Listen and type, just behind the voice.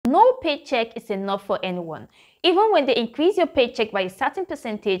paycheck is enough for anyone. Even when they increase your paycheck by a certain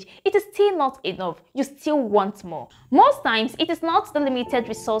percentage, it is still not enough. You still want more. Most times, it is not the limited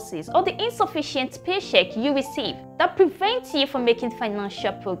resources or the insufficient paycheck you receive that prevents you from making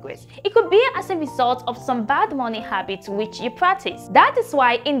financial progress. It could be as a result of some bad money habits which you practice. That is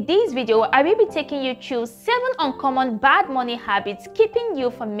why in this video, I will be taking you through 7 uncommon bad money habits keeping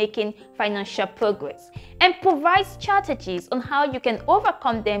you from making financial progress, and provide strategies on how you can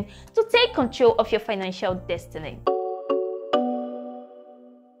overcome them to take control of your financial destiny.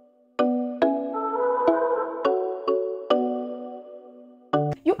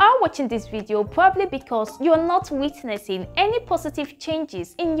 You are watching this video probably because you are not witnessing any positive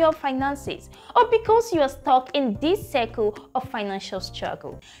changes in your finances, or because you are stuck in this circle of financial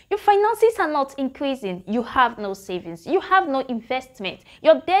struggle. Your finances are not increasing, you have no savings, you have no investment,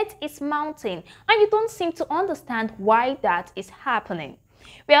 your debt is mounting, and you don't seem to understand why that is happening.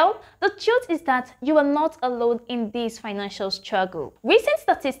 Well, the truth is that you are not alone in this financial struggle. Recent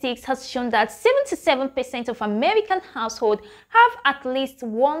statistics has shown that 77% of American households have at least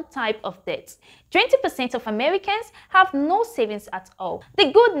one type of debt. 20% of Americans have no savings at all.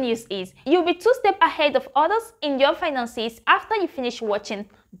 The good news is you'll be 2 steps ahead of others in your finances after you finish watching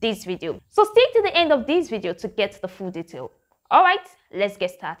this video. So stick to the end of this video to get the full detail. Alright, let's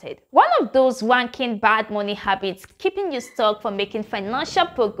get started. One of those ranking bad money habits keeping you stuck from making financial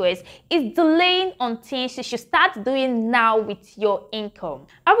progress is delaying on things you should start doing now with your income.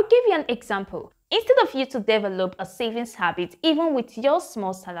 I will give you an example. Instead of you to develop a savings habit even with your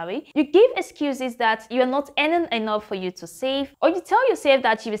small salary, you give excuses that you are not earning enough for you to save, or you tell yourself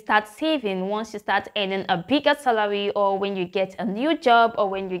that you will start saving once you start earning a bigger salary, or when you get a new job, or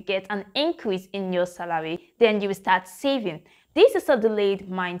when you get an increase in your salary, then you will start saving. This is a delayed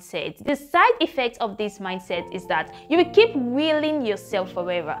mindset. The side effect of this mindset is that you will keep willing yourself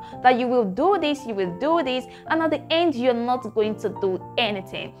forever, that you will do this, and at the end you're not going to do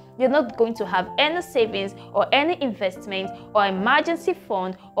anything. You're not going to have any savings or any investment or emergency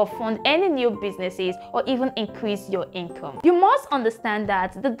fund or fund any new businesses or even increase your income. You must understand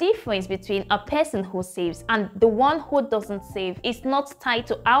that the difference between a person who saves and the one who doesn't save is not tied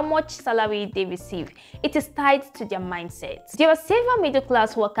to how much salary they receive. It is tied to their mindset. There are several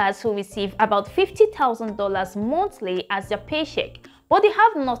middle-class workers who receive about $50,000 monthly as their paycheck, but they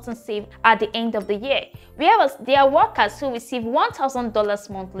have nothing saved at the end of the year. Whereas there are workers who receive $1,000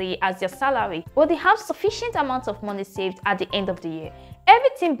 monthly as their salary, but they have sufficient amount of money saved at the end of the year.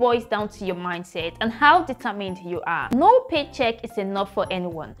 Everything boils down to your mindset and how determined you are. No paycheck is enough for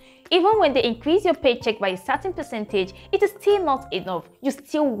anyone. Even when they increase your paycheck by a certain percentage, it is still not enough. You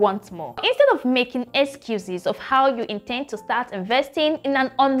still want more. Instead of making excuses of how you intend to start investing in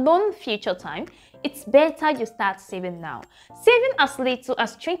an unknown future time, it's better you start saving now. Saving as little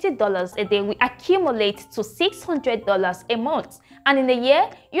as $20 a day will accumulate to $600 a month. And in a year,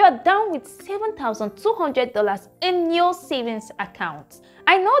 you are down with $7,200 in your savings account.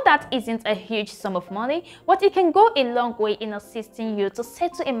 I know that isn't a huge sum of money, but it can go a long way in assisting you to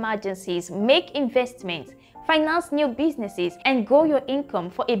settle emergencies, make investments, finance new businesses, and grow your income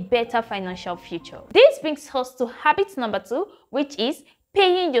for a better financial future. This brings us to habit number 2, which is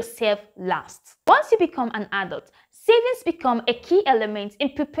paying yourself last. Once you become an adult, savings become a key element in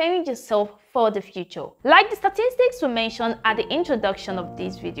preparing yourself for the future. Like the statistics we mentioned at the introduction of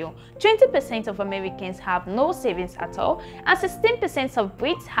this video, 20% of Americans have no savings at all, and 16% of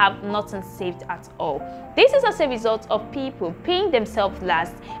Brits have nothing saved at all. This is as a result of people paying themselves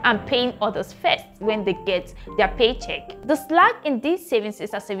last and paying others first when they get their paycheck. The slack in these savings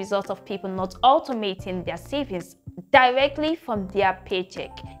is as a result of people not automating their savings directly from their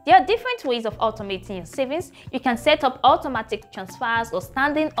paycheck. There are different ways of automating your savings. You can set up automatic transfers or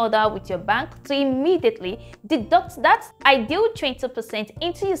standing order with your bank to immediately deduct that ideal 20%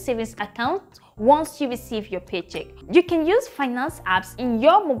 into your savings account once you receive your paycheck. You can use finance apps in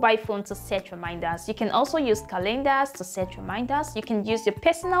your mobile phone to set reminders. You can also use calendars to set reminders. You can use your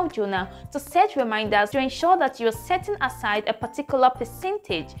personal journal to set reminders to ensure that you are setting aside a particular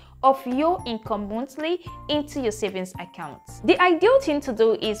percentage of your income monthly into your savings account. The ideal thing to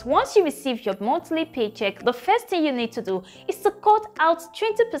do is once you receive your monthly paycheck, the first thing you need to do is to cut out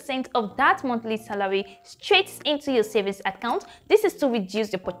 20% of that monthly salary straight into your savings account. This is to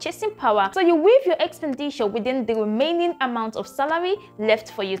reduce your purchasing power, so you weave your expenditure within the remaining amount of salary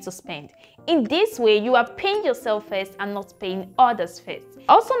left for you to spend. In this way, you are paying yourself first and not paying others first.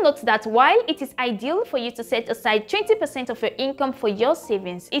 Also note that while it is ideal for you to set aside 20% of your income for your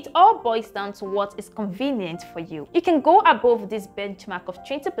savings, it all boils down to what is convenient for you. You can go above this benchmark of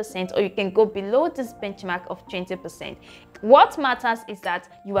 20% or you can go below this benchmark of 20%. What matters is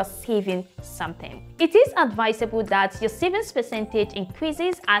that you are saving something. It is advisable that your savings percentage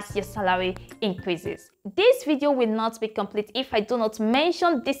increases as your salary increases. This video will not be complete if I do not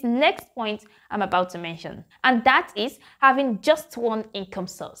mention this next point I'm about to mention, and that is having just one income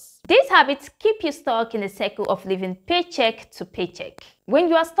source. These habits keep you stuck in a cycle of living paycheck to paycheck. When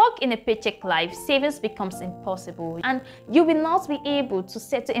you are stuck in a paycheck life, savings becomes impossible and you will not be able to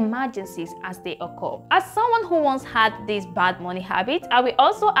settle emergencies as they occur. As someone who once had this bad money habit, I will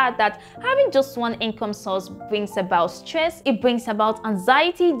also add that having just one income source brings about stress, it brings about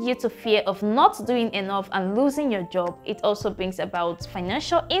anxiety due to fear of not doing enough and losing your job. It also brings about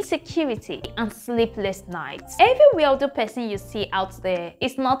financial insecurity and sleepless nights. Every wealthy person you see out there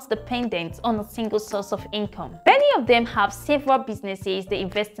is not dependent on a single source of income. Many of them have several businesses. They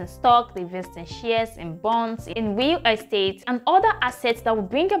invest in stock, they invest in shares, in bonds, in real estate, and other assets that will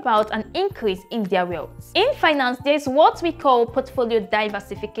bring about an increase in their wealth. In finance, there's what we call portfolio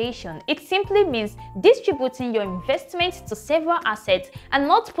diversification. It simply means distributing your investment to several assets and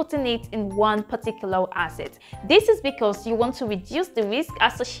not putting it in one particular asset. This is because you want to reduce the risk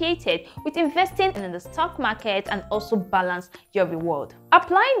associated with investing in the stock market and also balance your reward.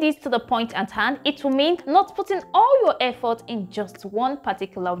 Applying this to the point at hand, it will mean not putting all your effort in just one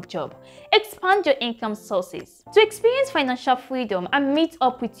particular job. Expand your income sources. To experience financial freedom and meet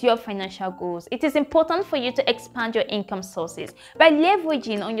up with your financial goals, it is important for you to expand your income sources by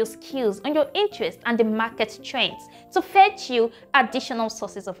leveraging on your skills, on your interests, and the market trends to fetch you additional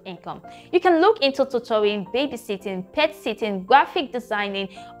sources of income. You can look into tutoring, babysitting, pet sitting, graphic designing,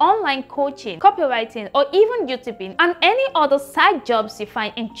 online coaching, copywriting, or even YouTubing, and any other side jobs you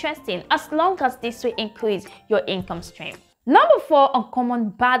find interesting, as long as this will increase your income stream. Number 4 uncommon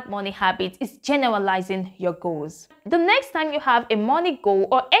bad money habit is generalizing your goals. The next time you have a money goal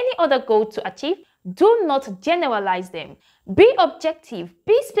or any other goal to achieve, do not generalize them. Be objective,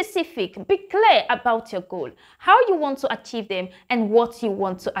 be specific, be clear about your goal, how you want to achieve them, and what you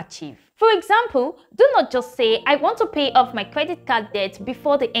want to achieve. For example, do not just say, I want to pay off my credit card debt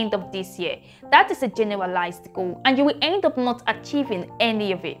before the end of this year. That is a generalized goal and you will end up not achieving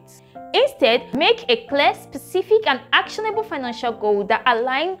any of it. Instead, make a clear, specific, and actionable financial goal that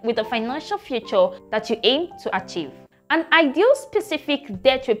aligns with the financial future that you aim to achieve. An ideal specific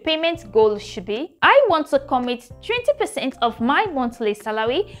debt repayment goal should be, I want to commit 20% of my monthly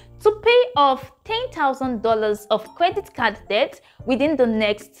salary to pay off $10,000 of credit card debt within the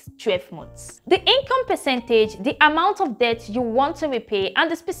next 12 months. The income percentage, the amount of debt you want to repay, and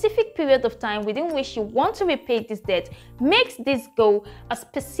the specific period of time within which you want to repay this debt makes this goal a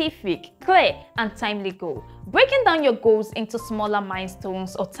specific, clear, and timely goal. Breaking down your goals into smaller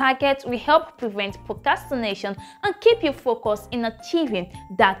milestones or targets will help prevent procrastination and keep you focused in achieving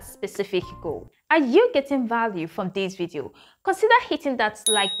that specific goal. Are you getting value from this video? Consider hitting that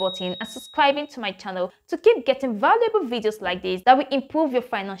like button and subscribing to my channel to keep getting valuable videos like this that will improve your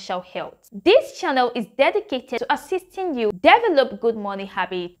financial health. This channel is dedicated to assisting you develop good money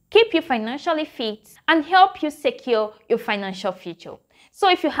habits, keep you financially fit, and help you secure your financial future. So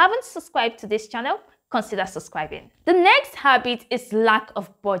if you haven't subscribed to this channel, consider subscribing. The next habit is lack of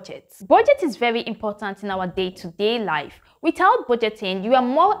budget. Budget is very important in our day-to-day life. Without budgeting, you are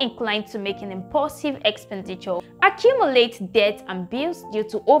more inclined to make an impulsive expenditure, accumulate debt and bills due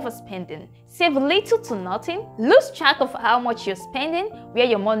to overspending, save little to nothing, lose track of how much you're spending, where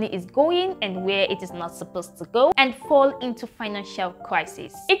your money is going and where it is not supposed to go, and fall into financial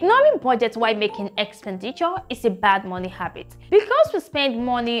crisis. Ignoring budget while making expenditure is a bad money habit. Because we spend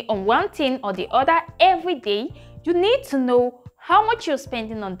money on one thing or the other every day, you need to know how much you're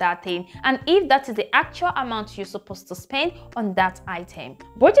spending on that thing and if that is the actual amount you're supposed to spend on that item.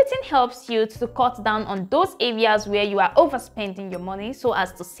 Budgeting helps you to cut down on those areas where you are overspending your money so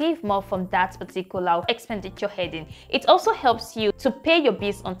as to save more from that particular expenditure heading. It also helps you to pay your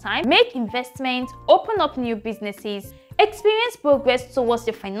bills on time, make investments, open up new businesses, experience progress towards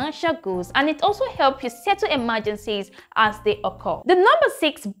your financial goals, and it also helps you settle emergencies as they occur. The number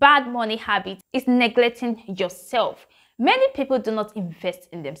 6 bad money habit is neglecting yourself. Many people do not invest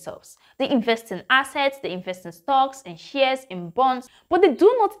in themselves. They invest in assets, they invest in stocks, in shares, in bonds, but they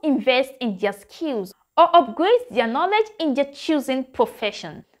do not invest in their skills or upgrade their knowledge in their chosen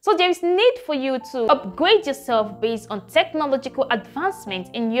profession. So there is need for you to upgrade yourself based on technological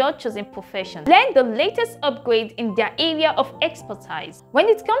advancement in your chosen profession. Learn the latest upgrade in their area of expertise. When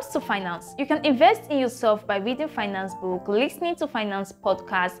it comes to finance, you can invest in yourself by reading finance books, listening to finance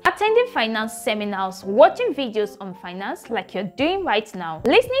podcasts, attending finance seminars, watching videos on finance like you're doing right now,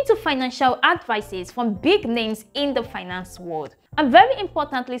 listening to financial advices from big names in the finance world, and very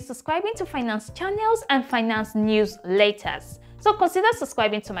importantly, subscribing to finance channels and finance newsletters. So consider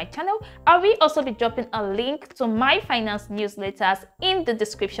subscribing to my channel. I will also be dropping a link to my finance newsletters in the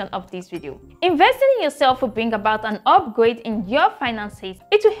description of this video. Investing in yourself will bring about an upgrade in your finances.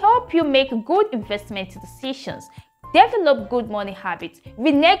 It will help you make good investment decisions, develop good money habits,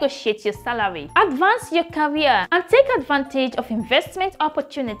 renegotiate your salary, advance your career, and take advantage of investment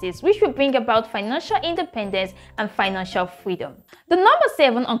opportunities which will bring about financial independence and financial freedom. The number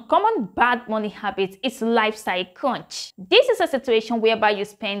 7 uncommon bad money habit is lifestyle crunch. This is a situation whereby you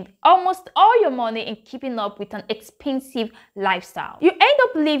spend almost all your money in keeping up with an expensive lifestyle. You end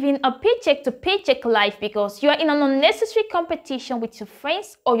up living a paycheck to paycheck life because you are in an unnecessary competition with your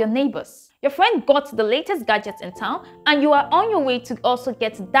friends or your neighbors. Your friend got the latest gadget in town and you are on your way to also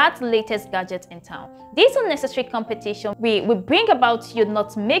get that latest gadget in town. This unnecessary competition will bring about you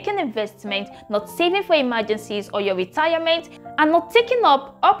not making investment, not saving for emergencies or your retirement, and not taking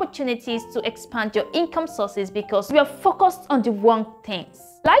up opportunities to expand your income sources because you are focused on the wrong things.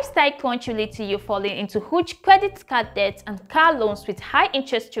 Lifestyle crunch will lead to you falling into huge credit card debts and car loans with high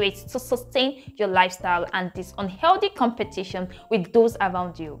interest rates to sustain your lifestyle and this unhealthy competition with those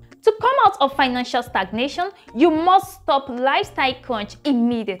around you. To come out of financial stagnation, you must stop lifestyle crunch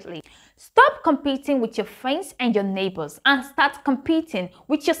immediately. Stop competing with your friends and your neighbors and start competing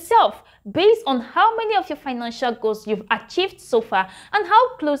with yourself based on how many of your financial goals you've achieved so far and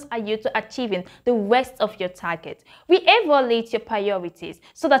how close are you to achieving the rest of your target. Re-evaluate your priorities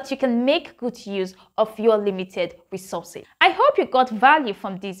so that you can make good use of your limited resources. I hope you got value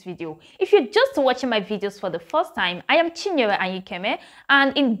from this video. If you're just watching my videos for the first time, I am Chinyere Anyikaeme,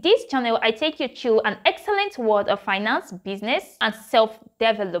 and in this channel I take you through an excellent world of finance, business, and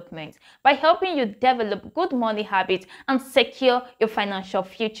self-development by helping you develop good money habits and secure your financial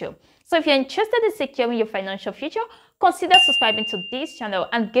future. So if you're interested in securing your financial future, consider subscribing to this channel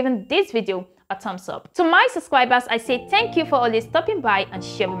and giving this video a thumbs up. To my subscribers, I say thank you for always stopping by and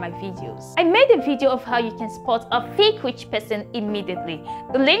sharing my videos. I made a video of how you can spot a fake rich person immediately.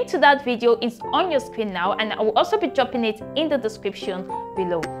 The link to that video is on your screen now, and I will also be dropping it in the description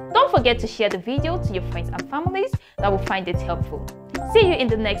below. Don't forget to share the video to your friends and families that will find it helpful. See you in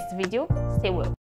the next video. Stay well.